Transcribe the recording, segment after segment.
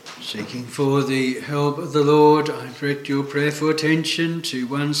Seeking for the help of the Lord, I direct your prayerful attention to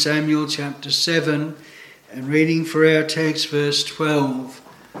 1 Samuel chapter 7 and reading for our text verse 12.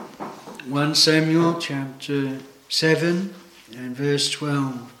 1 Samuel chapter 7 and verse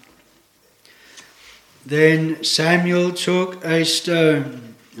 12. Then Samuel took a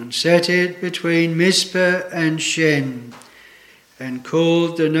stone and set it between Mizpeh and Shen and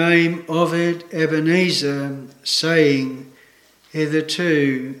called the name of it Ebenezer, saying,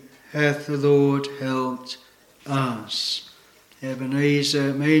 Hitherto hath the Lord helped us.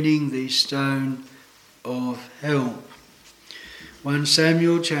 Ebenezer meaning the stone of help. 1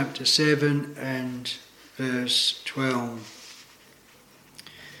 Samuel chapter 7 and verse 12.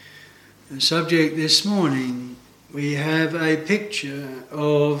 The subject this morning, we have a picture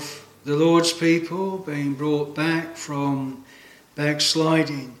of the Lord's people being brought back from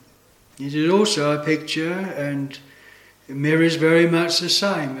backsliding. It is also a picture, and it mirrors very much the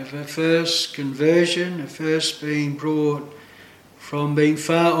same, of a first conversion, a first being brought from being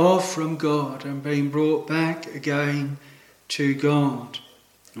far off from God and being brought back again to God.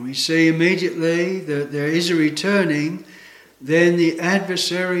 And we see immediately that there is a returning. Then the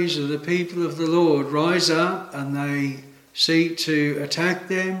adversaries of the people of the Lord rise up and they seek to attack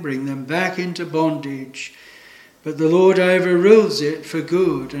them, bring them back into bondage. But the Lord overrules it for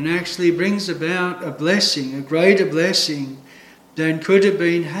good and actually brings about a blessing, a greater blessing than could have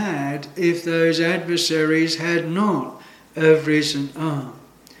been had if those adversaries had not have risen up.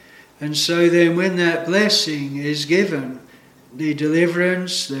 And so then when that blessing is given, the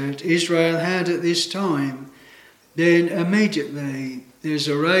deliverance that Israel had at this time, then immediately there's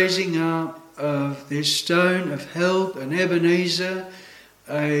a raising up of this stone of help, an Ebenezer,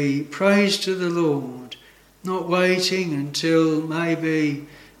 a praise to the Lord, not waiting until maybe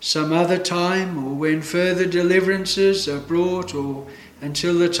some other time or when further deliverances are brought, or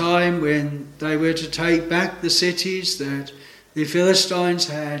until the time when they were to take back the cities that the Philistines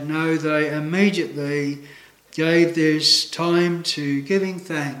had. No, they immediately gave this time to giving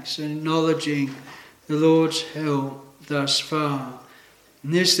thanks and acknowledging the Lord's help thus far.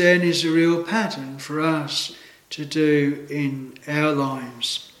 And this then is a real pattern for us to do in our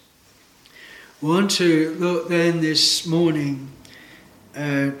lives. I want to look then this morning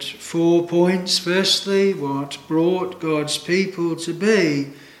at 4 points. Firstly, what brought God's people to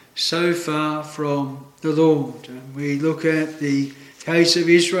be so far from the Lord. And we look at the case of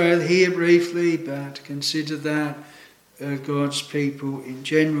Israel here briefly, but consider that God's people in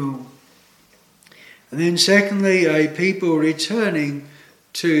general. And then secondly, a people returning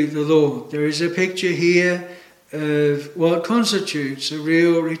to the Lord. There is a picture here of what constitutes a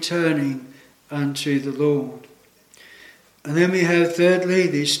real returning unto the Lord. And then we have thirdly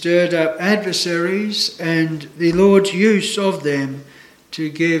the stirred up adversaries and the Lord's use of them to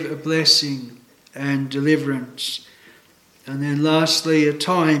give a blessing and deliverance. And then lastly, a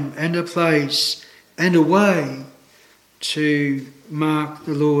time and a place and a way to mark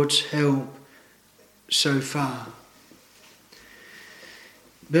the Lord's help so far.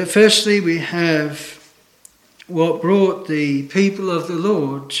 But firstly, we have what brought the people of the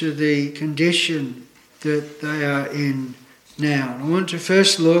Lord to the condition that they are in now. And I want to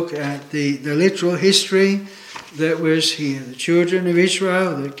first look at the literal history that was here. The children of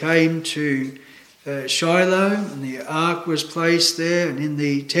Israel that came to Shiloh, and the ark was placed there and in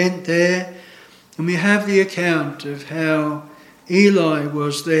the tent there. And we have the account of how Eli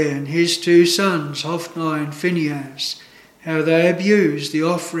was there and his 2 sons, Hophni and Phinehas, how they abused the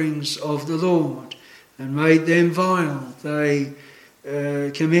offerings of the Lord and made them vile. They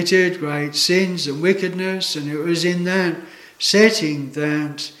committed great sins and wickedness, and it was in that setting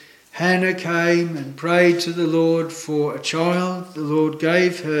that Hannah came and prayed to the Lord for a child. The Lord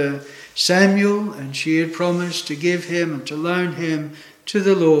gave her Samuel, and she had promised to give him and to loan him to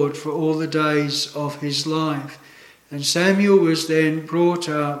the Lord for all the days of his life. And Samuel was then brought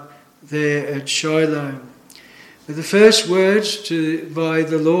up there at Shiloh. But the first words by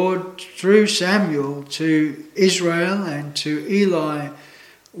the Lord through Samuel to Israel and to Eli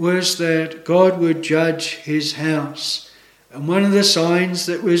was that God would judge his house. And one of the signs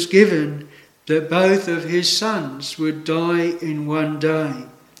that was given, that both of his sons would die in one day.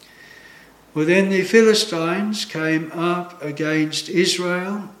 Well, then the Philistines came up against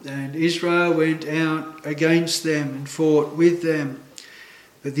Israel, and Israel went out against them and fought with them.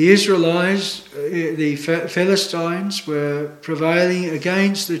 But the Israelites, the Philistines, were prevailing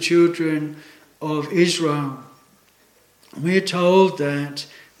against the children of Israel. We are told that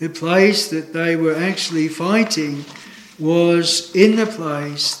the place that they were actually fighting was in the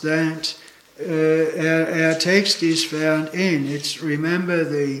place that our text is found in. It's, remember,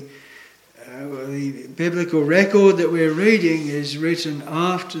 the biblical record that we're reading is written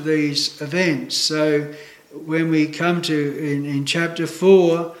after these events. So when we come to in chapter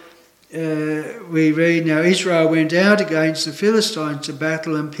 4, we read, "Now Israel went out against the Philistines to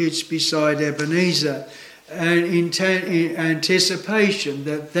battle and pitched beside Ebenezer," and in anticipation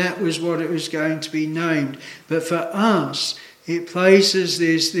that was what it was going to be named. But for us, it places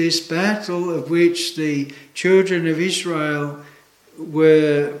this battle of which the children of Israel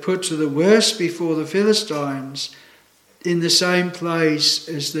were put to the worst before the Philistines in the same place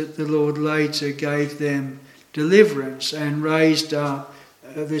as that the Lord later gave them deliverance and raised up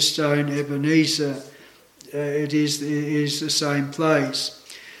the stone Ebenezer. It is the same place.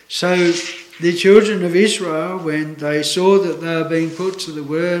 So the children of Israel, when they saw that they were being put to the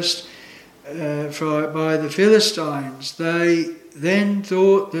worst by the Philistines, they then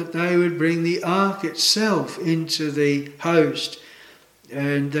thought that they would bring the ark itself into the host.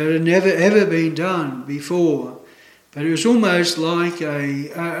 And that had never ever been done before. But it was almost like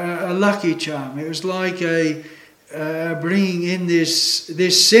a lucky charm. It was like bringing in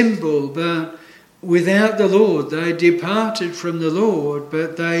this symbol, but without the Lord. They departed from the Lord,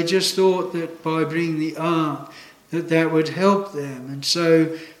 but they just thought that by bringing the ark, that would help them. And so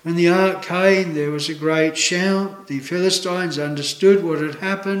when the ark came, there was a great shout. The Philistines understood what had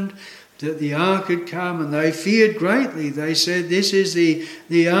happened, that the ark had come, and they feared greatly. They said, "This is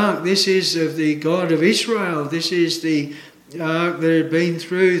the ark, this is of the God of Israel, this is the ark that had been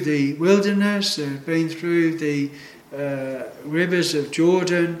through the wilderness, that had been through the rivers of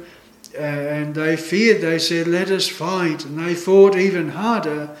Jordan," and they feared. They said, "Let us fight," and they fought even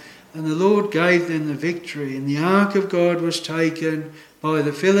harder, and the Lord gave them the victory. And the ark of God was taken by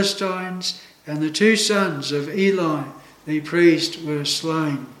the Philistines, and the 2 sons of Eli, the priest, were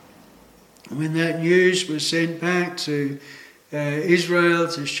slain. When that news was sent back to Israel,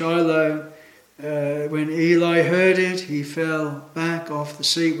 to Shiloh, when Eli heard it, he fell back off the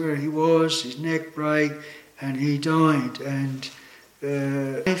seat where he was, his neck brake, and he died. And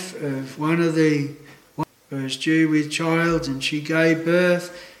the wife of one of the was due with child, and she gave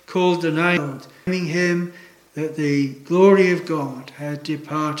birth, called the name, naming him that the glory of God had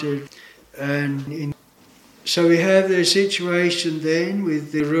departed. So we have the situation then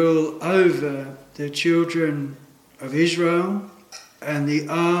with the rule over the children of Israel and the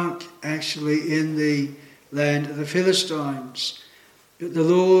ark actually in the land of the Philistines. But the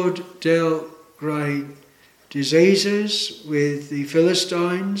Lord dealt great diseases with the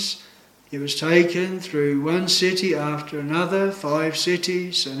Philistines. It was taken through one city after another, 5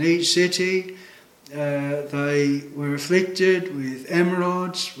 cities, and each city they were afflicted with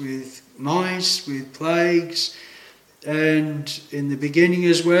emerods, with mice, with plagues, and in the beginning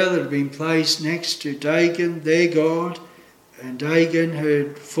as well it had been placed next to Dagon, their god, and Dagon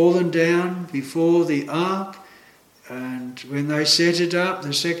had fallen down before the ark, and when they set it up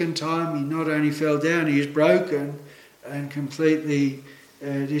the second time, he not only fell down, he is broken and completely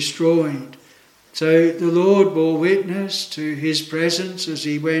destroyed. So the Lord bore witness to his presence as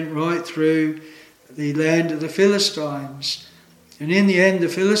he went right through the land of the Philistines. And in the end, the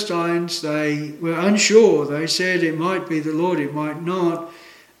Philistines, they were unsure. They said it might be the Lord, it might not.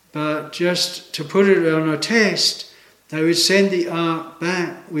 But just to put it on a test, they would send the ark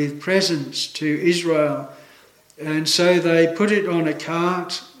back with presents to Israel. And so they put it on a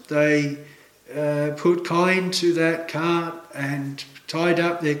cart. They put kine to that cart and tied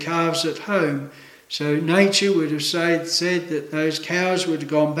up their calves at home. So nature would have said that those cows would have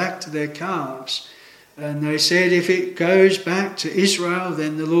gone back to their calves. And they said, if it goes back to Israel,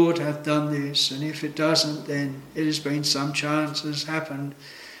 then the Lord hath done this. And if it doesn't, then it has been some chance has happened.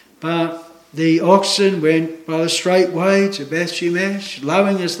 But the oxen went by the straight way to Beth-shemesh,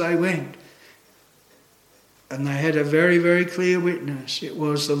 lowing as they went. And they had a very, very clear witness. It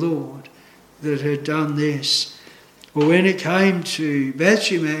was the Lord that had done this. Well, when it came to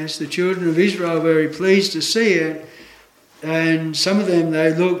Beth-shemesh, the children of Israel were very pleased to see it. And some of them,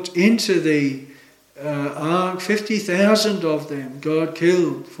 they looked into the ark, 50,000 of them God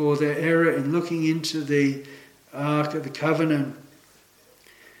killed for their error in looking into the ark of the covenant.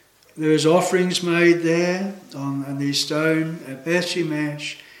 There was offerings made there on the stone at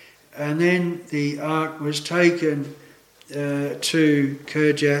Beth-shemesh, and then the ark was taken to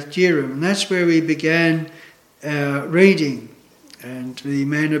Kirjath-jearim, and that's where we began our reading. And the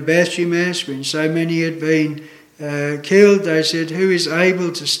men of Beth-shemesh, when so many had been killed, they said, who is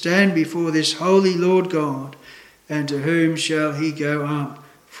able to stand before this holy Lord God, and to whom shall he go up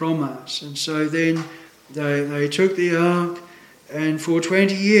from us? And so then they took the ark, And for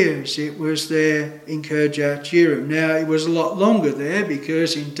 20 years it was there in Kirjath Jearim. Now it was a lot longer there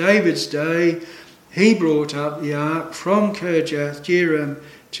because in David's day he brought up the ark from Kirjath Jearim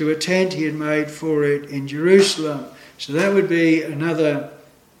to a tent he had made for it in Jerusalem. So that would be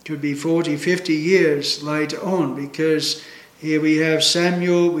could be 40, 50 years later on, because here we have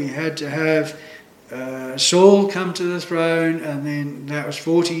Samuel, we had to have Saul come to the throne, and then that was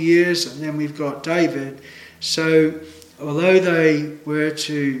 40 years, and then we've got David. So although they were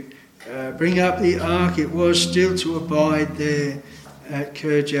to bring up the ark, it was still to abide there at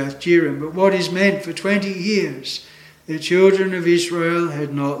Kirjath Jearim. But what is meant for 20 years? The children of Israel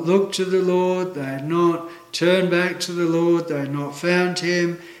had not looked to the Lord, they had not turned back to the Lord, they had not found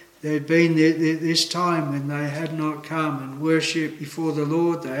him. There had been this time when they had not come and worshipped before the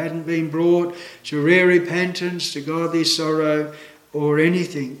Lord. They hadn't been brought to real repentance, to godly sorrow or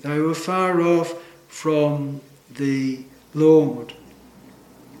anything. They were far off from the Lord.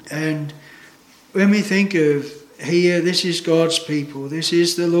 And when we think of here, this is God's people. This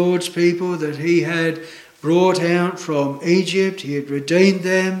is the Lord's people that he had brought out from Egypt. He had redeemed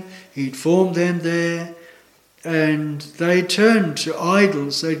them. He'd formed them there. And they turned to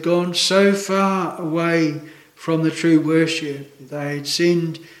idols. They'd gone so far away from the true worship. They had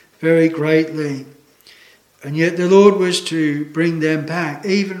sinned very greatly. And yet the Lord was to bring them back,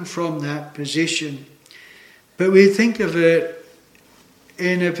 even from that position. But we think of it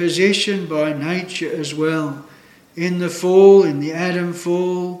in a position by nature as well. In the fall, in the Adam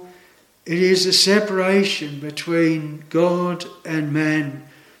fall, it is a separation between God and man.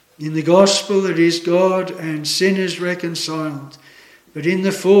 In the gospel, it is God and sinners reconciled. But in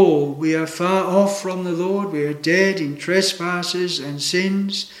the fall, we are far off from the Lord. We are dead in trespasses and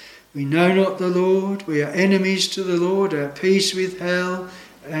sins. We know not the Lord. We are enemies to the Lord, at peace with hell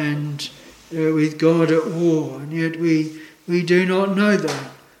and with God at war. And yet we do not know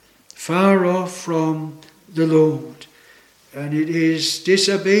that. Far off from the Lord. And it is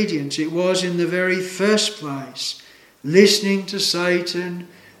disobedience. It was in the very first place. Listening to Satan,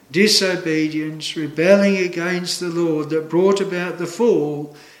 disobedience, rebelling against the Lord that brought about the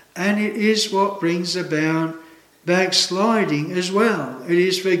fall, and it is what brings about backsliding as well. It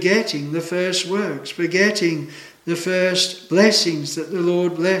is forgetting the first works, forgetting the first blessings that the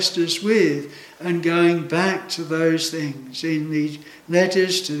Lord blessed us with, and going back to those things. In the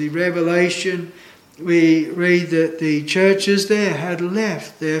letters to the Revelation, we read that the churches there had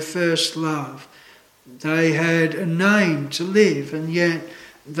left their first love. They had a name to live, and yet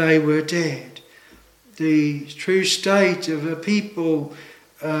they were dead. The true state of a people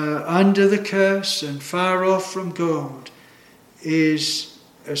under the curse and far off from God is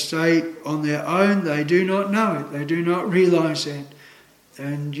a state on their own. They do not know it. They do not realise it.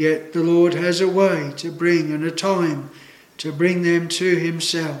 And yet the Lord has a way to bring, and a time to bring them to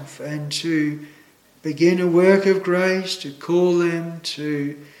himself, and to begin a work of grace, to call them,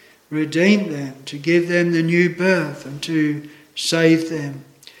 to redeem them, to give them the new birth, and to save them.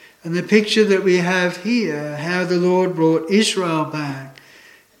 And the picture that we have here, how the Lord brought Israel back,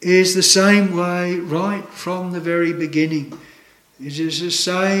 is the same way right from the very beginning. It is the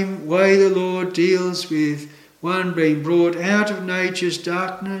same way the Lord deals with one being brought out of nature's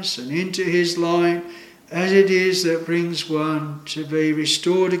darkness and into his light, as it is that brings one to be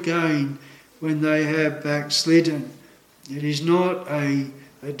restored again when they have backslidden. It is not a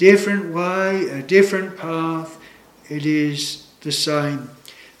different way, a different path. It is the same.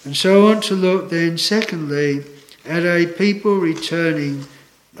 And so I want to look then, secondly, at a people returning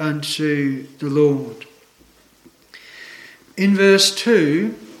unto the Lord. In verse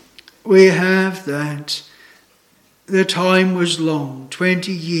 2, we have that the time was long,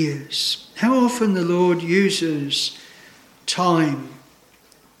 20 years. How often the Lord uses time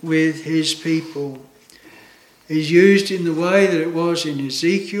with his people. Is used in the way that it was in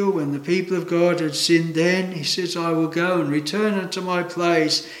Ezekiel when the people of God had sinned then. He says, I will go and return unto my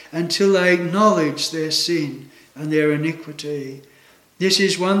place until they acknowledge their sin and their iniquity. This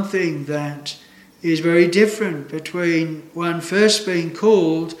is one thing that is very different between one first being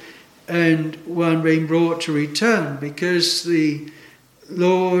called and one being brought to return, because the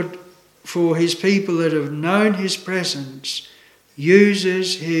Lord, for his people that have known his presence,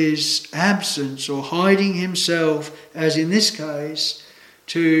 uses his absence or hiding himself, as in this case,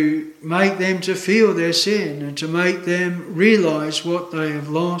 to make them to feel their sin and to make them realise what they have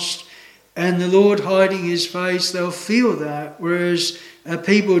lost. And the Lord hiding his face, they'll feel that, whereas a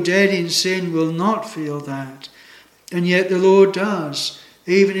people dead in sin will not feel that. And yet the Lord does,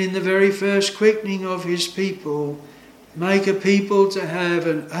 even in the very first quickening of his people, make a people to have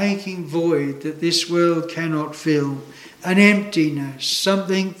an aching void that this world cannot fill, an emptiness,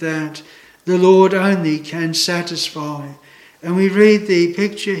 something that the Lord only can satisfy. And we read the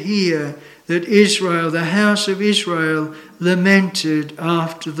picture here that Israel, the house of Israel, lamented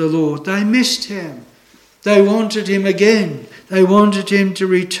after the Lord. They missed him. They wanted him again. They wanted him to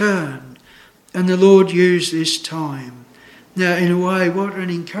return. And the Lord used this time. Now, in a way, what an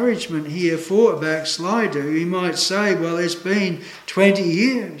encouragement here for a backslider. We might say, well, it's been 20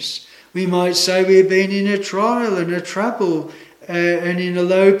 years. We might say we've been in a trial and a trouble and in a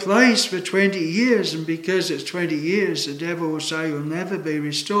low place for 20 years. And because it's 20 years, the devil will say you'll never be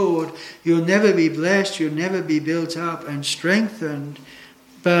restored. You'll never be blessed. You'll never be built up and strengthened.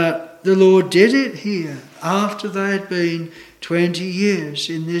 But the Lord did it here after they had been 20 years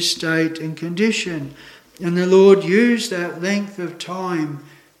in this state and condition. And the Lord used that length of time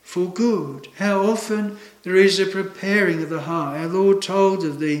for good. How often there is a preparing of the heart. Our Lord told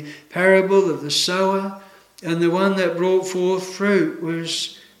of the parable of the sower, and the one that brought forth fruit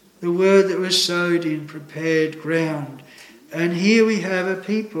was the word that was sowed in prepared ground. And here we have a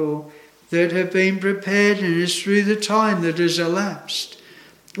people that have been prepared, and it's through the time that has elapsed.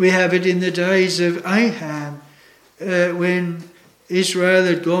 We have it in the days of Ahab, when Israel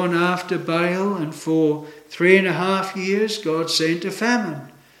had gone after Baal, and for 3.5 years God sent a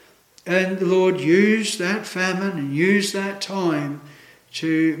famine. And the Lord used that famine and used that time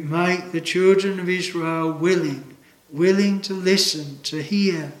to make the children of Israel willing to listen, to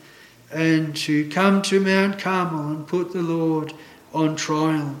hear, and to come to Mount Carmel and put the Lord on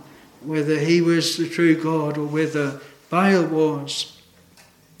trial, whether he was the true God or whether Baal was.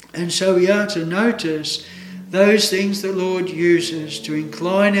 And so we are to notice those things the Lord uses to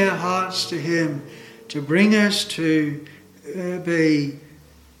incline our hearts to him, to bring us to be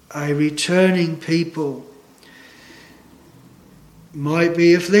a returning people. Might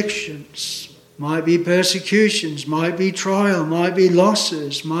be afflictions, might be persecutions, might be trial, might be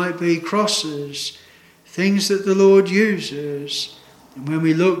losses, might be crosses, things that the Lord uses. And when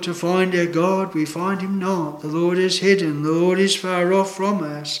we look to find our God, we find him not. The Lord is hidden, the Lord is far off from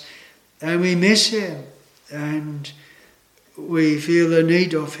us, and we miss him, and we feel the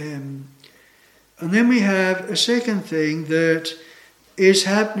need of him. And then we have a second thing that is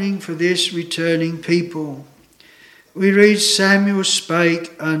happening for this returning people. We read, Samuel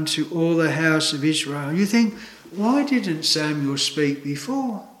spake unto all the house of Israel. You think, why didn't Samuel speak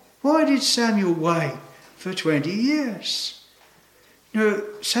before? Why did Samuel wait for 20 years? No,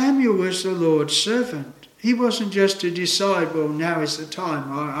 Samuel was the Lord's servant. He wasn't just to decide, well, now is the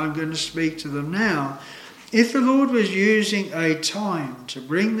time, I'm going to speak to them now. If the Lord was using a time to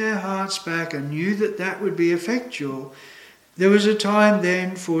bring their hearts back and knew that that would be effectual, there was a time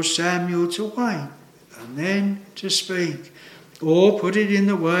then for Samuel to wait and then to speak. Or put it in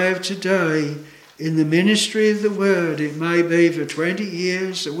the way of today, in the ministry of the word, it may be for 20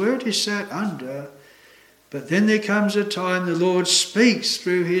 years, the word is sat under, but then there comes a time the Lord speaks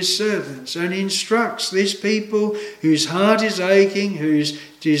through his servants and instructs this people whose heart is aching, who's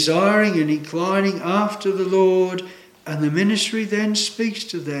desiring and inclining after the Lord, and the ministry then speaks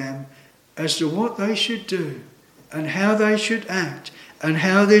to them as to what they should do and how they should act and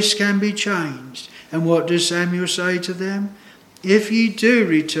how this can be changed. And what does Samuel say to them? If ye do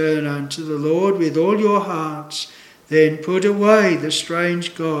return unto the Lord with all your hearts, then put away the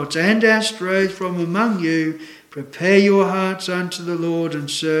strange gods and Ashtaroth from among you. Prepare your hearts unto the Lord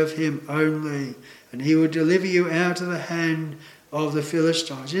and serve him only, and he will deliver you out of the hand of the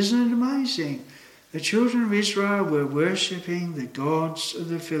Philistines. Isn't it amazing? The children of Israel were worshipping the gods of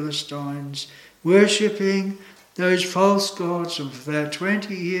the Philistines, worshipping those false gods, and for that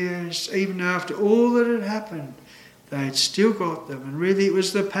 20 years, even after all that had happened, they had still got them. And really it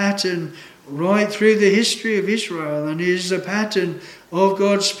was the pattern right through the history of Israel, and it is the pattern of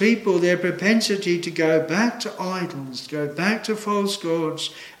God's people, their propensity to go back to idols, go back to false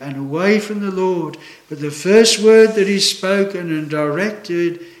gods and away from the Lord. But the first word that is spoken and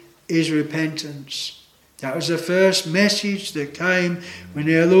directed is repentance. That was the first message that came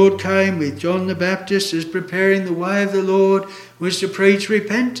when our Lord came with John the Baptist as preparing the way of the Lord, was to preach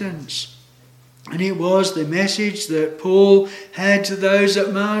repentance. And it was the message that Paul had to those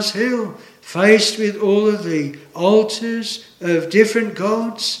at Mars Hill, faced with all of the altars of different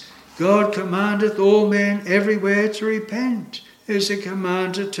gods. God commandeth all men everywhere to repent. There's a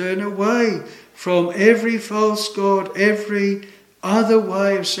command to turn away from every false god, every other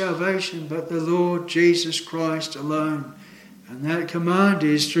way of salvation but the Lord Jesus Christ alone. And that command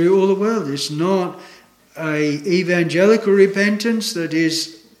is through all the world. It's not an evangelical repentance that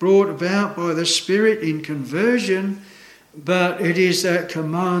is brought about by the Spirit in conversion, but it is that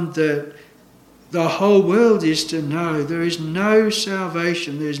command that the whole world is to know there is no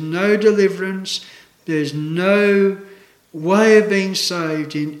salvation, there's no deliverance, there's no way of being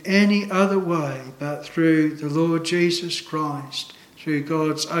saved in any other way but through the Lord Jesus Christ, through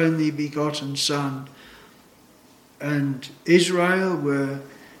God's only begotten Son. And Israel were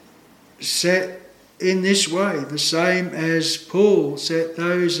set in this way, the same as Paul set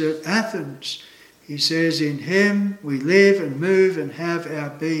those at Athens. He says, in him we live and move and have our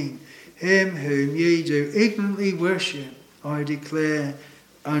being. Him whom ye do ignorantly worship, I declare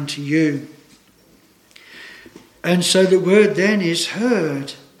unto you. And so the word then is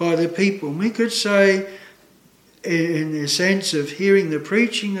heard by the people. We could say, in the sense of hearing the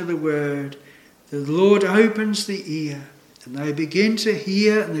preaching of the word, the Lord opens the ear and they begin to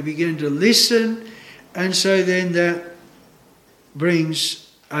hear and they begin to listen, and so then that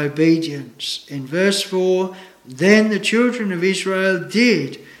brings obedience. In verse 4, then the children of Israel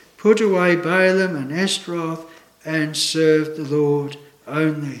did put away Balaam and Ashtaroth and served the Lord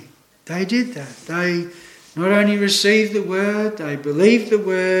only. They did that. They not only received the word, they believed the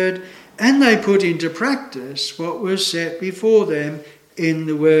word, and they put into practice what was set before them in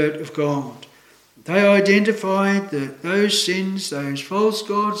the word of God. They identified that those sins, those false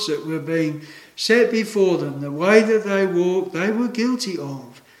gods that were being set before them, the way that they walked, they were guilty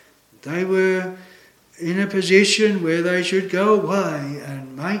of. They were in a position where they should go away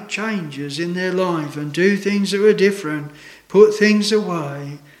and make changes in their life and do things that were different, put things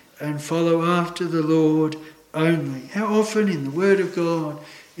away and follow after the Lord only. How often in the Word of God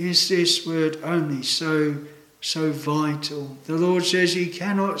is this word only so vital? The Lord says you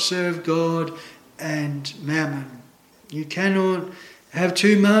cannot serve God and mammon. You cannot have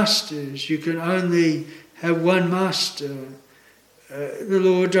two masters. You can only have one master. The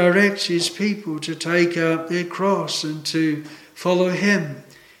Lord directs his people to take up their cross and to follow him,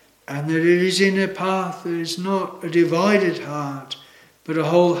 and that it is in a path that is not a divided heart but a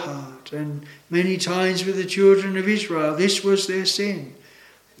whole heart. And many times with the children of Israel this was their sin,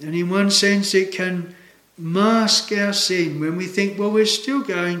 and in one sense it can mask our sin when we think, well, we're still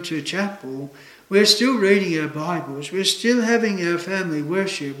going to chapel, we're still reading our Bibles, we're still having our family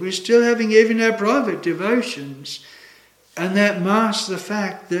worship, we're still having even our private devotions. And that masks the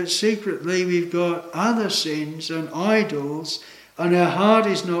fact that secretly we've got other sins and idols, and our heart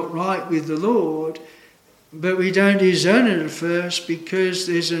is not right with the Lord, but we don't discern it at first because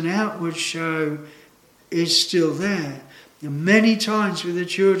there's an outward show is still there. And many times with the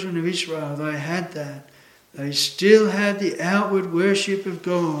children of Israel they had that. They still had the outward worship of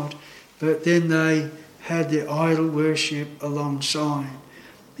God, but then they had the idol worship alongside.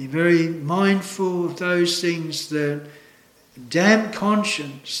 Be very mindful of those things that damp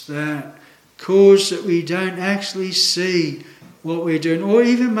conscience that cause that we don't actually see what we're doing, or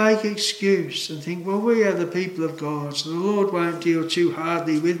even make excuse and think, well, we are the people of God, so the Lord won't deal too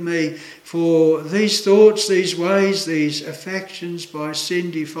hardly with me for these thoughts, these ways, these affections by sin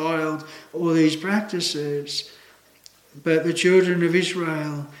defiled, or these practices. But the children of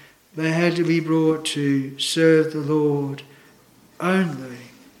Israel, they had to be brought to serve the Lord only.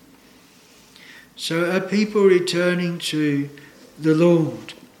 So are people returning to the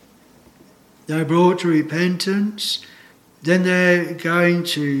Lord? They're brought to repentance, then they're going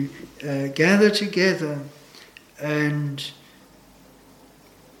to gather together and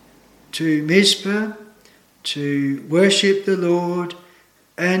to Mizpeh, to worship the Lord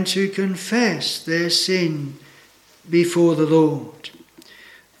and to confess their sin before the Lord.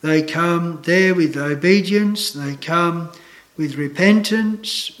 They come there with obedience, they come with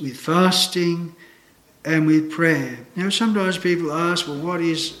repentance, with fasting and with prayer. Now sometimes people ask, well, what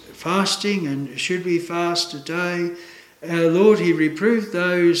is fasting and should we fast today? Our Lord, he reproved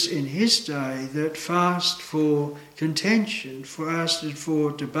those in his day that fast for contention, fasted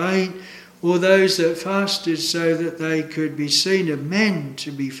for debate, or those that fasted so that they could be seen of men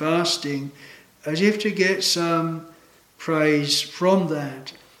to be fasting, as if to get some praise from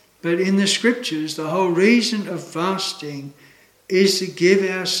that. But in the scriptures, the whole reason of fasting is to give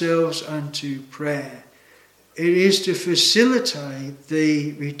ourselves unto prayer. It is to facilitate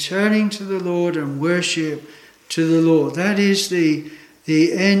the returning to the Lord and worship to the Lord. That is the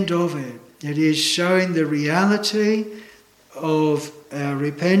end of it. It is showing the reality of our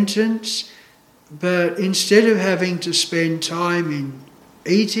repentance, but instead of having to spend time in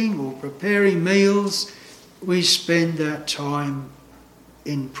eating or preparing meals, we spend that time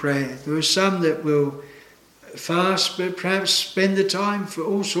in prayer. There are some that will fast, but perhaps spend the time for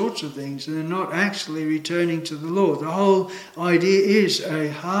all sorts of things, and they're not actually returning to the Lord. The whole idea is a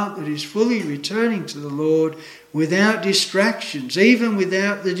heart that is fully returning to the Lord without distractions, even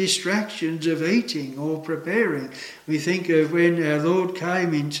without the distractions of eating or preparing. We think of when our Lord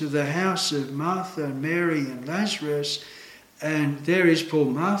came into the house of Martha and Mary and Lazarus, and there is poor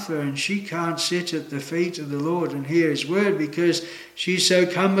Martha, and she can't sit at the feet of the Lord and hear his word because she's so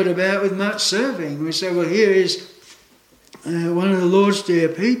cumbered about with much serving. We say, well, here is one of the Lord's dear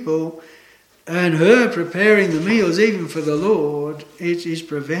people, and her preparing the meals, even for the Lord, it is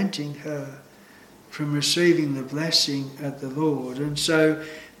preventing her from receiving the blessing at the Lord. And so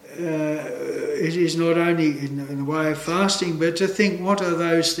it is not only in the way of fasting, but to think, what are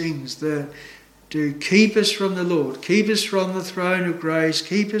those things that do keep us from the Lord, keep us from the throne of grace,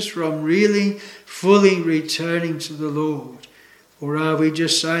 keep us from really fully returning to the Lord? Or are we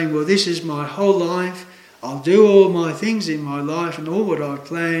just saying, well, this is my whole life, I'll do all my things in my life and all what I've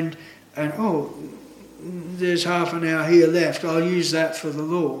planned, and there's half an hour here left, I'll use that for the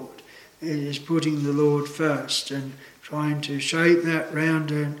Lord. It is putting the Lord first and trying to shape that round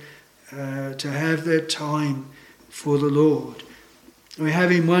and to have that time for the Lord. We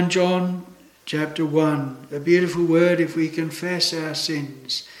have in 1 John chapter 1, a beautiful word: if we confess our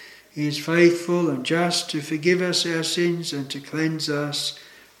sins, he is faithful and just to forgive us our sins and to cleanse us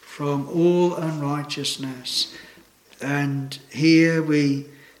from all unrighteousness. And here we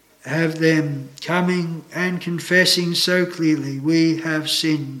have them coming and confessing so clearly, we have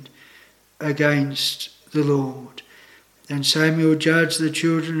sinned against the Lord. And Samuel judged the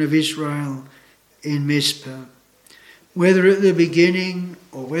children of Israel in Mizpeh. Whether at the beginning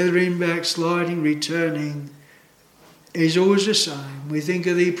or whether in backsliding, returning, is always the same. We think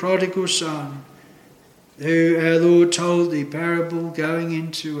of the prodigal son, who our Lord told the parable, going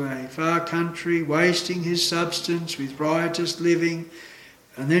into a far country, wasting his substance with riotous living,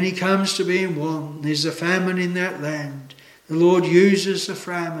 and then he comes to be in want. There's a famine in that land. The Lord uses the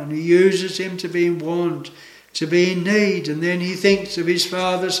famine. He uses him to be in want, to be in need, and then he thinks of his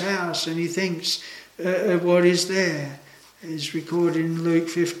father's house and he thinks of what is there. It's recorded in Luke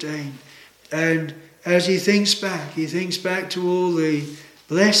 15. And as he thinks back to all the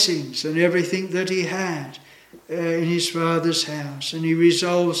blessings and everything that he had in his father's house, and he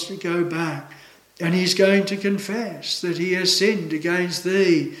resolves to go back, and he's going to confess that he has sinned against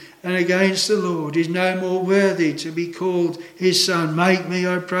thee and against the Lord. He's no more worthy to be called his son. Make me,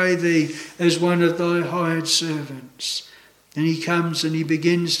 I pray thee, as one of thy hired servants. And he comes and he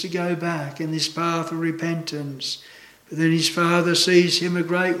begins to go back in this path of repentance. But then his father sees him a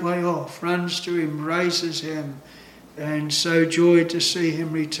great way off, runs to him, embraces him, and so joyed to see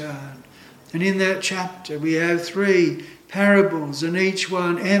him return. And in that chapter we have 3 parables, and each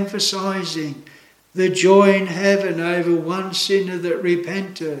one emphasising the joy in heaven over one sinner that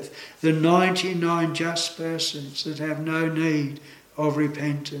repenteth, the 99 just persons that have no need of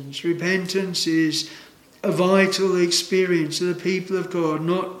repentance. Repentance is a vital experience of the people of God,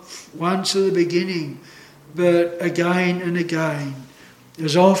 not once at the beginning, but again and again.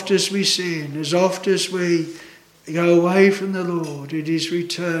 As oft as we sin, as oft as we go away from the Lord, it is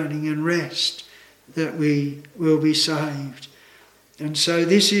returning and rest that we will be saved. And so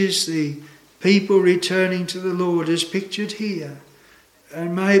this is the people returning to the Lord as pictured here,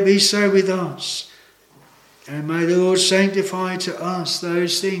 and may it be so with us. And may the Lord sanctify to us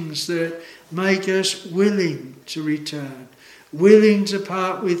those things that make us willing to return, willing to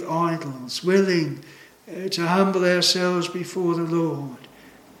part with idols, willing to humble ourselves before the Lord,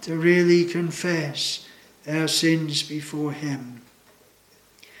 to really confess our sins before him.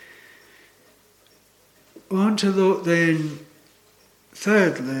 I want to look then,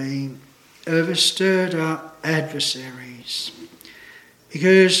 thirdly, of stirred up adversaries.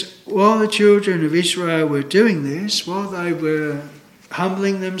 Because while the children of Israel were doing this, while they were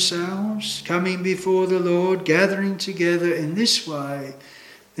humbling themselves, coming before the Lord, gathering together in this way,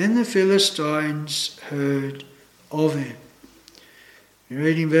 then the Philistines heard of him. You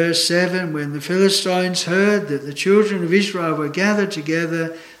read in verse 7, when the Philistines heard that the children of Israel were gathered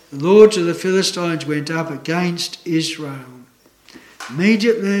together, the lords of the Philistines went up against Israel.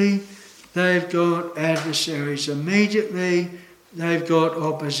 Immediately they've got adversaries. Immediately they've got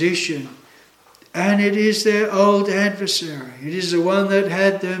opposition. And it is their old adversary. It is the one that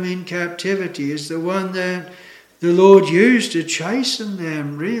had them in captivity. It's the one that the Lord used to chasten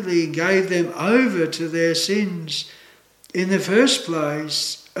them, really gave them over to their sins in the first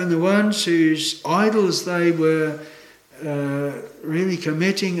place. And the ones whose idols they were really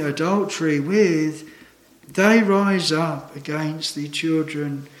committing adultery with, they rise up against the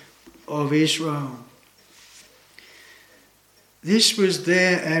children of Israel. This was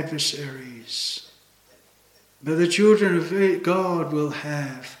their adversaries. But the children of God will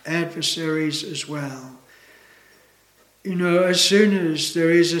have adversaries as well. You know, as soon as there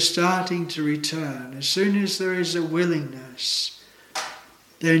is a starting to return, as soon as there is a willingness,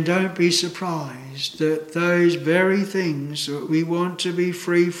 then don't be surprised that those very things that we want to be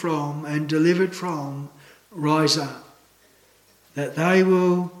free from and delivered from rise up. That they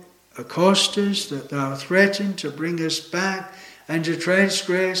will accost us, that they'll threaten to bring us back and to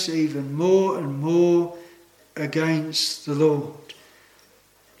transgress even more and more against the Lord.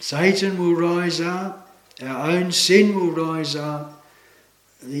 Satan will rise up, our own sin will rise up,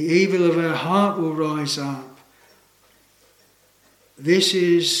 the evil of our heart will rise up. This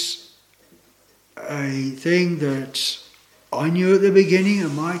is a thing that I knew at the beginning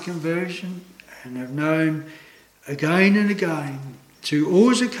of my conversion and have known again and again to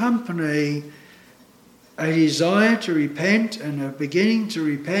always accompany a desire to repent and a beginning to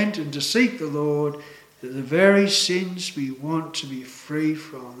repent and to seek the Lord, that the very sins we want to be free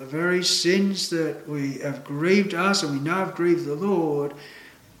from, the very sins that we have grieved us and we know have grieved the Lord,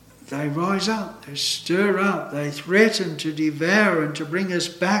 they rise up, they stir up, they threaten to devour and to bring us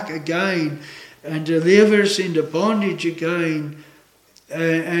back again and deliver us into bondage again.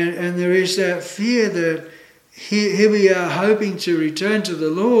 And there is that fear that here we are hoping to return to the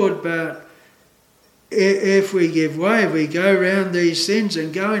Lord, but if we give way, if we go around these sins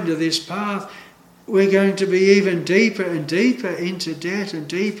and go into this path, we're going to be even deeper and deeper into debt and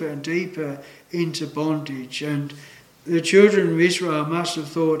deeper into bondage. And the children of Israel must have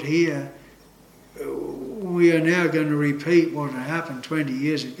thought here, we are now going to repeat what had happened 20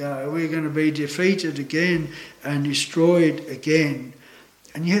 years ago. We're going to be defeated again and destroyed again.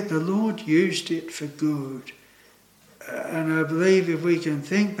 And yet the Lord used it for good. And I believe if we can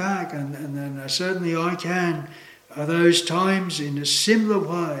think back, and then certainly I can, those times in a similar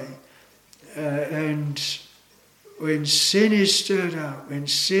way, and when sin is stirred up, when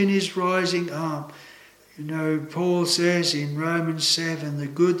sin is rising up, you know, Paul says in Romans 7, the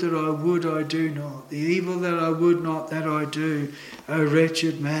good that I would I do not, the evil that I would not that I do, O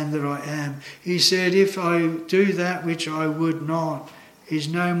wretched man that I am. He said, if I do that which I would not, is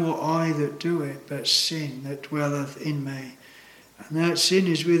no more I that do it, but sin that dwelleth in me. And that sin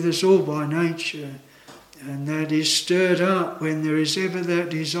is with us all by nature. And that is stirred up when there is ever that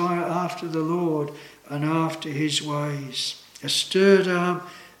desire after the Lord and after his ways. A stirred up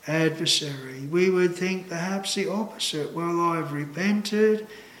adversary. We would think perhaps the opposite. Well, I've repented,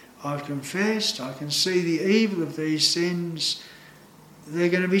 I've confessed, I can see the evil of these sins. They're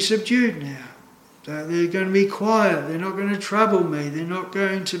going to be subdued now. They're going to be quiet. They're not going to trouble me. They're not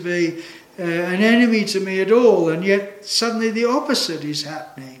going to be an enemy to me at all. And yet suddenly the opposite is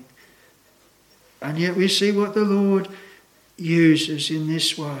happening. And yet we see what the Lord uses in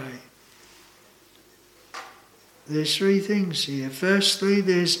this way. There's three things here. Firstly,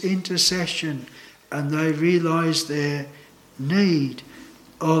 there's intercession, and they realise their need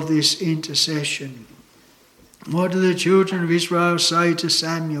of this intercession. What do the children of Israel say to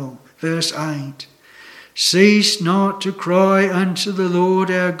Samuel? Verse 8. Cease not to cry unto the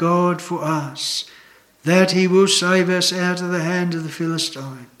Lord our God for us, that he will save us out of the hand of the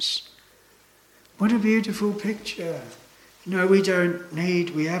Philistines. What a beautiful picture. You know,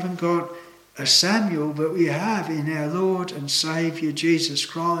 we haven't got a Samuel, but we have in our Lord and Saviour Jesus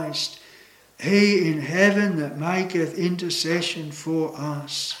Christ. He in heaven that maketh intercession for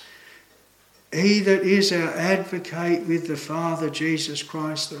us. He that is our advocate with the Father, Jesus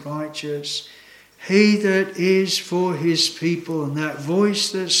Christ the righteous. He that is for his people, and that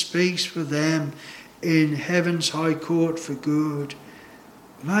voice that speaks for them in heaven's high court for good.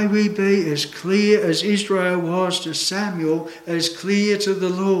 May we be as clear as Israel was to Samuel, as clear to the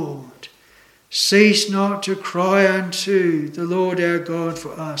Lord. Cease not to cry unto the Lord our God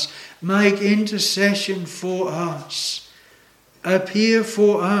for us. Make intercession for us. Appear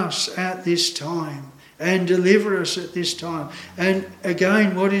for us at this time and deliver us at this time. And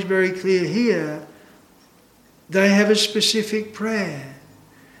again, what is very clear here, they have a specific prayer.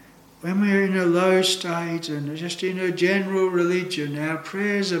 When we're in a low state and just in a general religion, our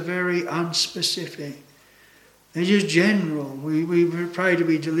prayers are very unspecific. They're just general. We pray to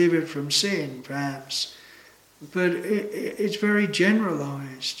be delivered from sin, perhaps. But it's very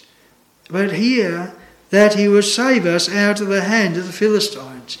generalised. But here, that he will save us out of the hand of the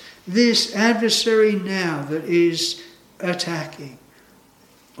Philistines. This adversary now that is attacking.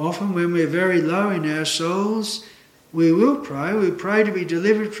 Often when we're very low in our souls, we will pray. We pray to be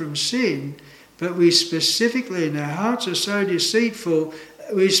delivered from sin, but we specifically, and our hearts are so deceitful,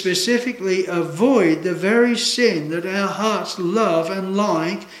 we specifically avoid the very sin that our hearts love and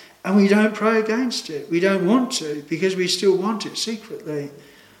like, and we don't pray against it. We don't want to, because we still want it secretly.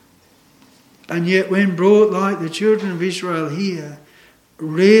 And yet when brought like the children of Israel here,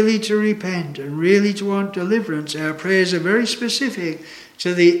 really to repent and really to want deliverance, our prayers are very specific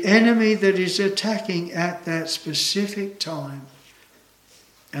to the enemy that is attacking at that specific time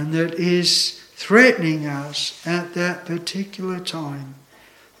and that is threatening us at that particular time.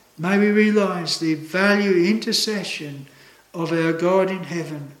 May we realise the value intercession of our God in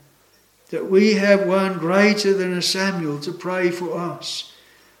heaven, that we have one greater than a Samuel to pray for us.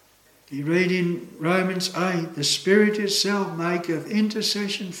 You read in Romans 8, the Spirit itself maketh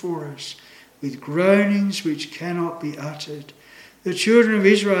intercession for us with groanings which cannot be uttered. The children of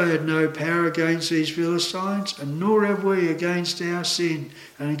Israel had no power against these Philistines, and nor have we against our sin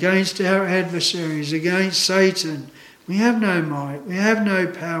and against our adversaries, against Satan. We have no might, we have no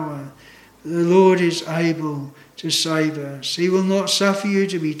power. The Lord is able to save us. He will not suffer you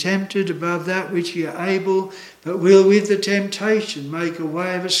to be tempted above that which ye are able, but will with the temptation make a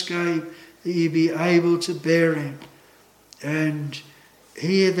way of escape that ye be able to bear it. And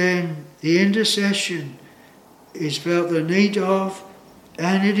here then the intercession is felt the need of,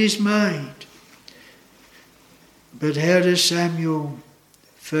 and it is made. But how does Samuel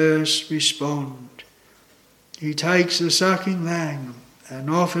first respond? He takes the sucking lamb and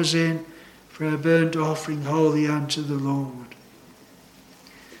offers it for a burnt offering holy unto the Lord.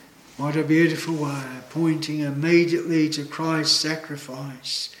 What a beautiful way, pointing immediately to Christ's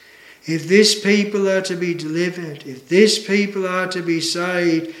sacrifice. If this people are to be delivered, if this people are to be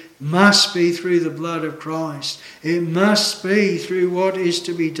saved, must be through the blood of Christ. It must be through what is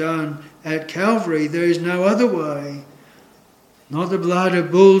to be done at Calvary. There is no other way. Not the blood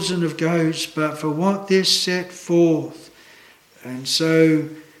of bulls and of goats, but for what this set forth. And so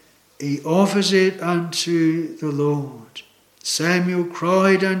he offers it unto the Lord. Samuel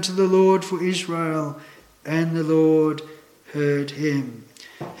cried unto the Lord for Israel, and the Lord heard him.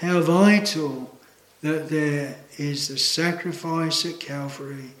 How vital that there is the sacrifice at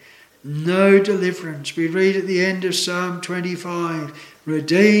Calvary. No deliverance. We read at the end of Psalm 25,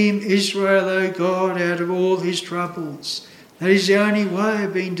 redeem Israel, O God, out of all his troubles. That is the only way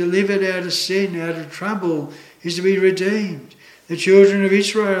of being delivered out of sin, out of trouble, is to be redeemed. The children of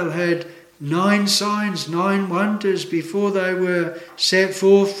Israel had 9 signs, 9 wonders before they were set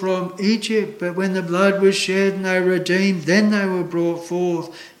forth from Egypt. But when the blood was shed and they were redeemed, then they were brought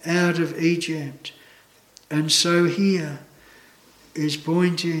forth out of Egypt. And so here is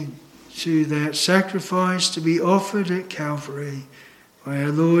pointing to that sacrifice to be offered at Calvary by our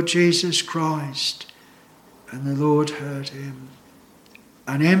Lord Jesus Christ. And the Lord heard him.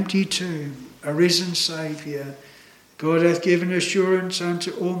 An empty tomb, a risen Saviour. God hath given assurance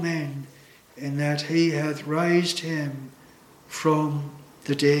unto all men, in that he hath raised him from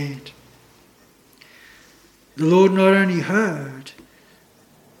the dead. The Lord not only heard,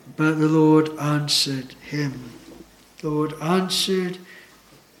 but the Lord answered him. The Lord answered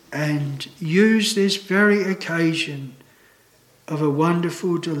and used this very occasion of a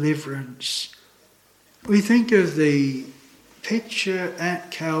wonderful deliverance. We think of the picture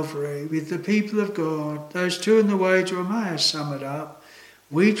at Calvary with the people of God, those 2 on the way to Emmaus sum it up.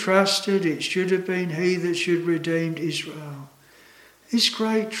 We trusted it should have been he that should redeem Israel. This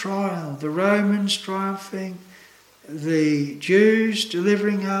great trial, the Romans triumphing, the Jews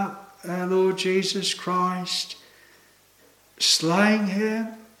delivering up our Lord Jesus Christ, slaying him,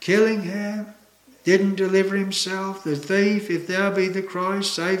 killing him, didn't deliver himself. The thief, if thou be the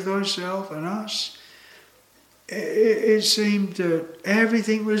Christ, save thyself and us. It seemed that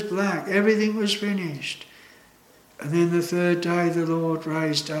everything was black, everything was finished. And then the 3rd day the Lord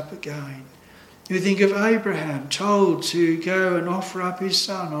raised up again. You think of Abraham told to go and offer up his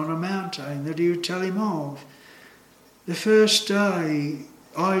son on a mountain that he would tell him of. The first day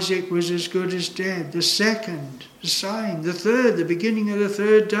Isaac was as good as dead. The 2nd, the same. The 3rd, the beginning of the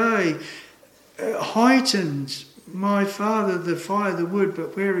 3rd day, heightened. My father, the fire, the wood,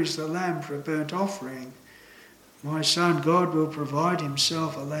 but where is the lamb for a burnt offering? My son, God will provide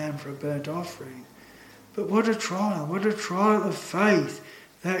himself a lamb for a burnt offering. But what a trial of faith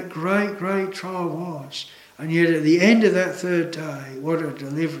that great, great trial was. And yet at the end of that 3rd day, what a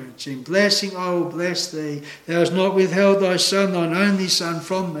deliverance. In blessing I will bless thee. Thou hast not withheld thy son, thine only son,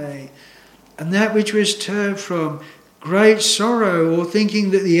 from me. And that which was turned from great sorrow or thinking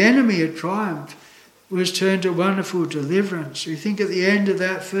that the enemy had triumphed was turned to wonderful deliverance. We think at the end of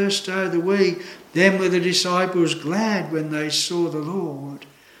that first day of the week, then were the disciples glad when they saw the Lord.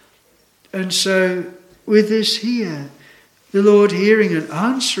 And so with this here, The Lord hearing and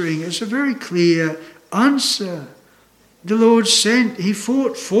answering is a very clear answer. The Lord he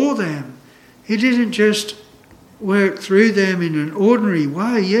fought for them. He didn't just work through them in an ordinary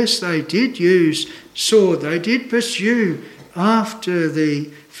way. Yes, they did use sword. They did pursue after the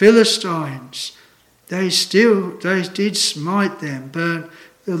Philistines. They did smite them, but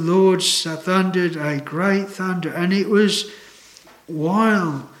the Lord thundered a great thunder, and it was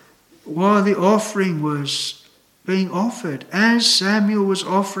while the offering was being offered, as Samuel was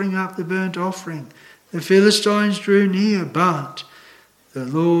offering up the burnt offering, the Philistines drew near, but the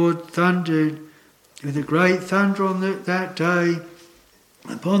Lord thundered with a great thunder on that day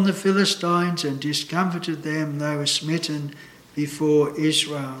upon the Philistines and discomfited them. They were smitten before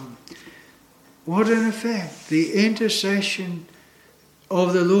Israel. What an effect! The intercession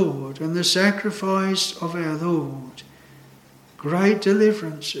of the Lord and the sacrifice of our Lord. Great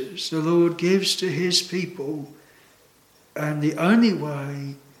deliverances the Lord gives to his people, and the only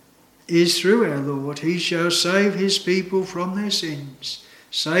way is through our Lord. He shall save his people from their sins,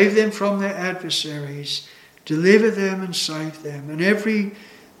 save them from their adversaries, deliver them and save them. And every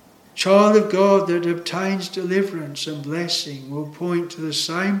child of God that obtains deliverance and blessing will point to the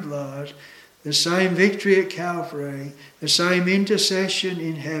same blood, the same victory at Calvary, the same intercession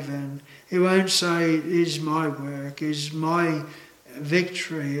in heaven. It won't say it is my work, it's my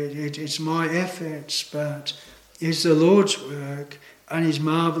victory, it's my efforts, but it's the Lord's work and is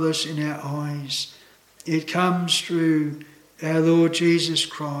marvellous in our eyes. It comes through our Lord Jesus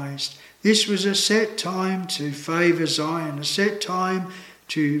Christ. This was a set time to favour Zion, a set time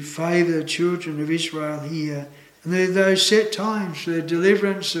to favour the children of Israel here. And there are those set times for the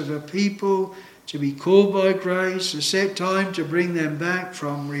deliverance of a people to be called by grace, a set time to bring them back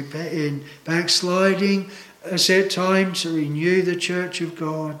from backsliding, a set time to renew the church of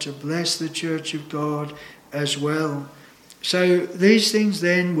God, to bless the church of God as well. So these things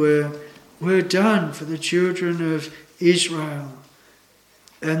then were done for the children of Israel.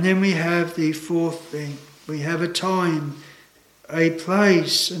 And then we have the fourth thing. We have a time, a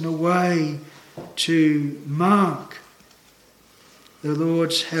place and a way to mark the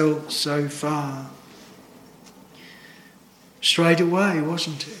Lord's help so far. Straight away,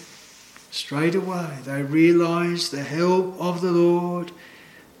 wasn't it? Straight away they realised the help of the Lord.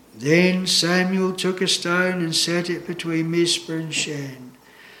 Then Samuel took a stone and set it between Mizpeh and Shen.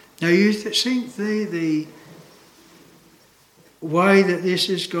 Now you think the way that this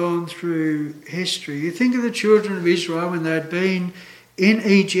has gone through history. You think of the children of Israel when they'd been in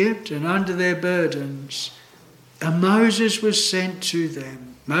Egypt and under their burdens, and Moses was sent to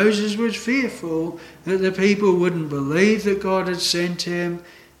them. Moses was fearful that the people wouldn't believe that God had sent him,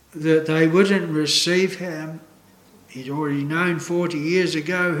 that they wouldn't receive him. He'd already known 40 years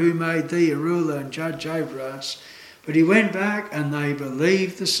ago, who made thee a ruler and judge over us. But he went back and they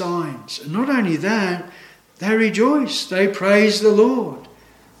believed the signs. And not only that, they rejoiced. They praised the Lord.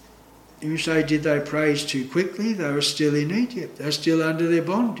 You say, did they praise too quickly? They were still in Egypt. They were still under their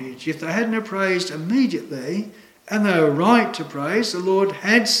bondage. If they hadn't praised immediately, and they were right to praise, the Lord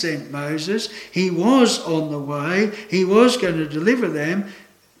had sent Moses. He was on the way. He was going to deliver them.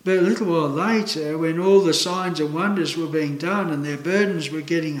 But a little while later, when all the signs and wonders were being done and their burdens were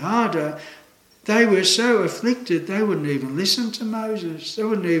getting harder, they were so afflicted they wouldn't even listen to Moses. They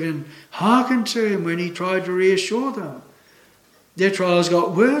wouldn't even hearken to him when he tried to reassure them. Their trials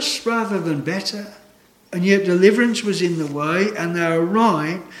got worse rather than better. And yet deliverance was in the way, and they were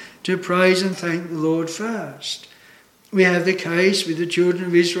right to praise and thank the Lord first. We have the case with the children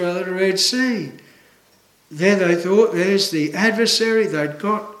of Israel at the Red Sea. There they thought, there's the adversary. They'd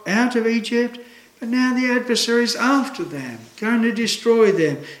got out of Egypt, but now the adversary's after them, going to destroy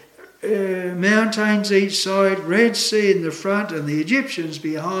them. Mountains each side, Red Sea in the front, and the Egyptians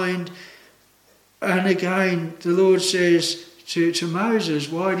behind. And again, the Lord says to Moses,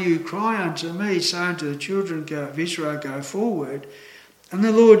 why do you cry unto me, saying to the children of Israel, go forward? And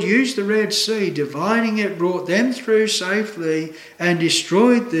the Lord used the Red Sea, dividing it, brought them through safely and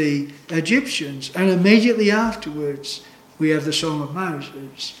destroyed the Egyptians. And immediately afterwards, we have the Song of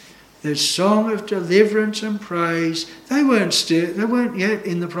Moses, the song of deliverance and praise. They weren't yet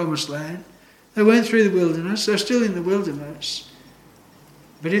in the Promised Land. They went through the wilderness. They're still in the wilderness.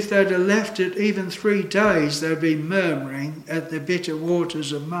 But if they'd have left it even 3 days, they'd be murmuring at the bitter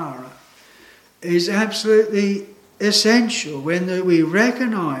waters of Marah. It is absolutely essential when we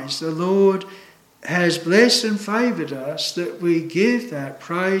recognise the Lord has blessed and favoured us, that we give that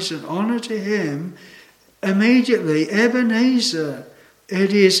praise and honour to him immediately. Ebenezer,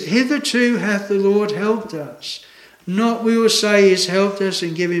 it is hitherto hath the Lord helped us. Not we will say he's helped us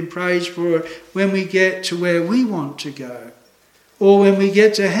and give him praise for it when we get to where we want to go. or when we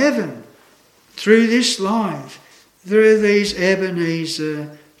get to heaven through this life. There are these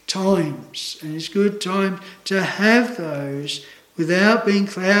Ebenezer times, and it's good time to have those without being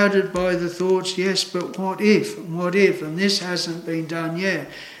clouded by the thoughts, yes, but what if, and this hasn't been done yet.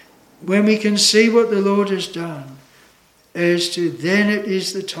 When we can see what the Lord has done, as to then it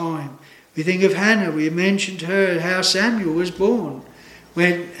is the time. We think of Hannah, we mentioned her, how Samuel was born.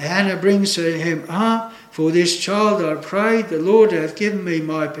 When Hannah brings him up, for this child I prayed, the Lord hath given me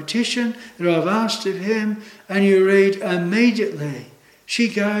my petition that I've asked of him. And you read, immediately she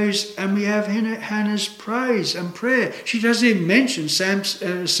goes and we have Hannah's praise and prayer. She doesn't even mention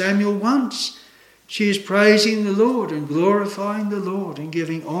Samuel once. She is praising the Lord and glorifying the Lord and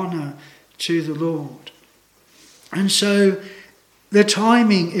giving honour to the Lord. And so the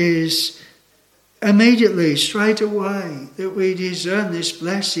timing is immediately, straight away, that we discern this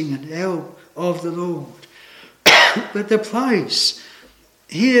blessing and help of the Lord. But the place,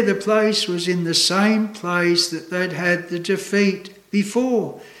 here the place was in the same place that they'd had the defeat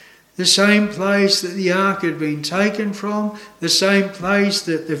before. The same place that the ark had been taken from, the same place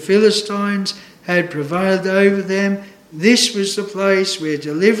that the Philistines had prevailed over them. This was the place where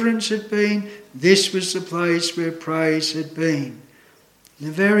deliverance had been. This was the place where praise had been.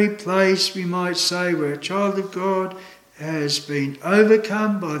 The very place, we might say, where a child of God has been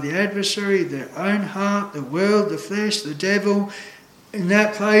overcome by the adversary, their own heart, the world, the flesh, the devil. In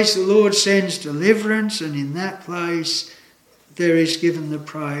that place the Lord sends deliverance, and in that place there is given the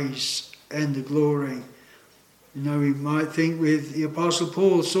praise and the glory. You know, we might think with the Apostle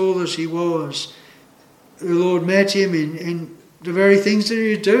Paul, Saul as he was, the Lord met him in the very things that he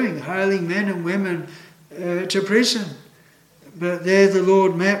was doing, hailing men and women to prison. But there the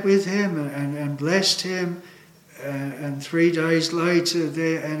Lord met with him and blessed him. And 3 days later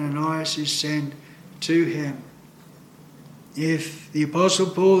there Ananias is sent to him. If the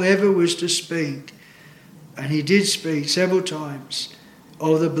Apostle Paul ever was to speak, and he did speak several times,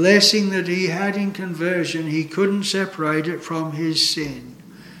 of the blessing that he had in conversion, he couldn't separate it from his sin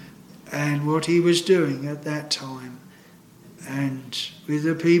and what he was doing at that time. And with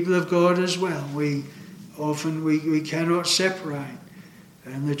the people of God as well, we cannot separate.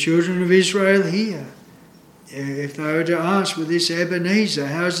 And the children of Israel here, if they were to ask with this Ebenezer,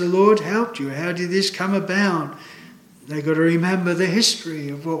 how's the Lord helped you? How did this come about? They've got to remember the history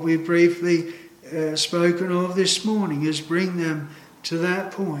of what we've briefly spoken of this morning, is bring them to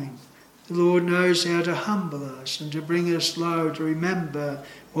that point. The Lord knows how to humble us and to bring us low, to remember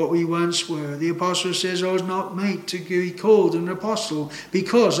what we once were. The apostle says, I was not meet to be called an apostle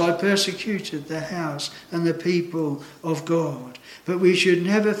because I persecuted the house and the people of God. But we should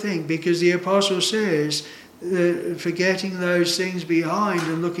never think, because the apostle says, forgetting those things behind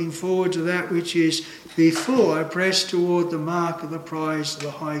and looking forward to that which is before, I press toward the mark of the prize of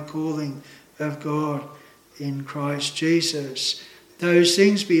the high calling of God in Christ Jesus. Those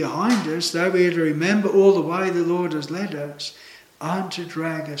things behind us, though we are to remember all the way the Lord has led us, aren't to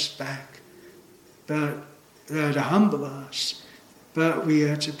drag us back, but they're to humble us. But we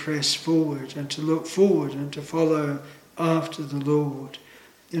are to press forward and to look forward and to follow after the Lord.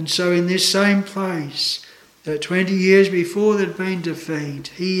 And so in this same place, that 20 years before there'd been defeat,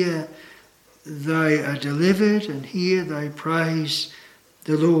 here they are delivered and here they praise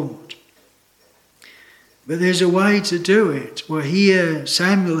the Lord. But there's a way to do it. Well, here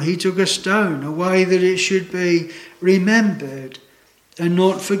Samuel, he took a stone, a way that it should be remembered and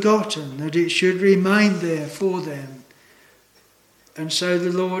not forgotten, that it should remain there for them. And so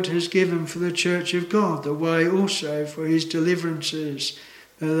the Lord has given for the church of God the way also for his deliverances.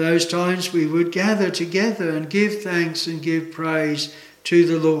 At those times we would gather together and give thanks and give praise to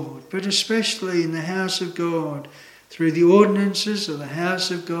the Lord, but especially in the house of God, through the ordinances of the house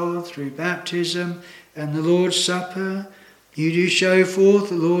of God, through baptism and the Lord's Supper. You do show forth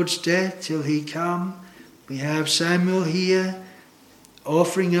the Lord's death till he come. We have Samuel here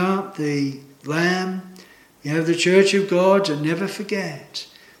offering up the lamb. You have the church of God to never forget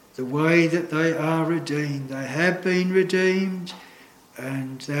the way that they are redeemed. They have been redeemed,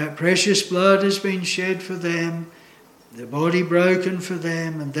 and that precious blood has been shed for them, the body broken for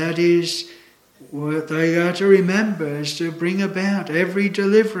them, and that is what they are to remember, is to bring about every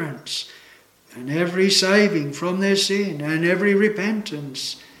deliverance and every saving from their sin and every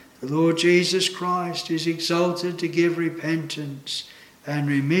repentance. The Lord Jesus Christ is exalted to give repentance and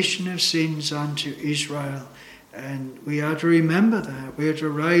remission of sins unto Israel. And we are to remember that. We are to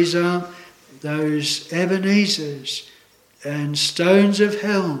raise up those Ebenezers and stones of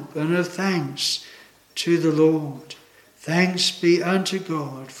help and of thanks to the Lord. Thanks be unto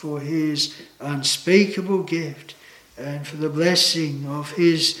God for his unspeakable gift and for the blessing of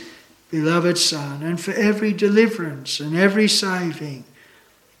his beloved Son, and for every deliverance and every saving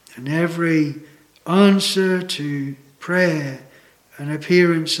and every answer to prayer and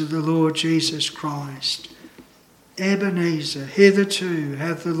appearance of the Lord Jesus Christ. Ebenezer, hitherto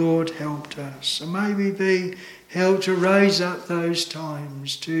hath the Lord helped us. And may we be helped to raise up those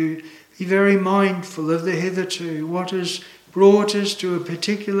times, to be very mindful of the hitherto, what has brought us to a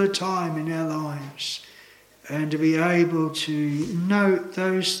particular time in our lives, and to be able to note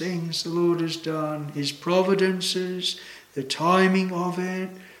those things the Lord has done, his providences, the timing of it,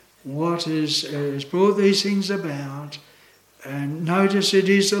 what has brought these things about, and notice it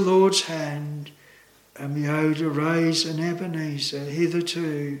is the Lord's hand, and be able to raise an Ebenezer.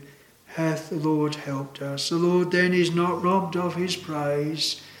 Hitherto hath the Lord helped us. The Lord then is not robbed of his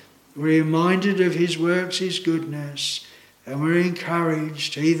praise. We're reminded of his works, his goodness, and we're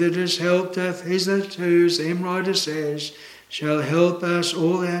encouraged. He that has helped us hitherto, as the hymn writer says, shall help us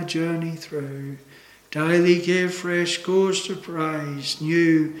all our journey through. Daily give fresh cause to praise,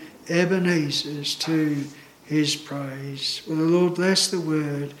 new Ebenezers to his praise. Will the Lord bless the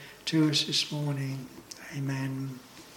word to us this morning. Amen.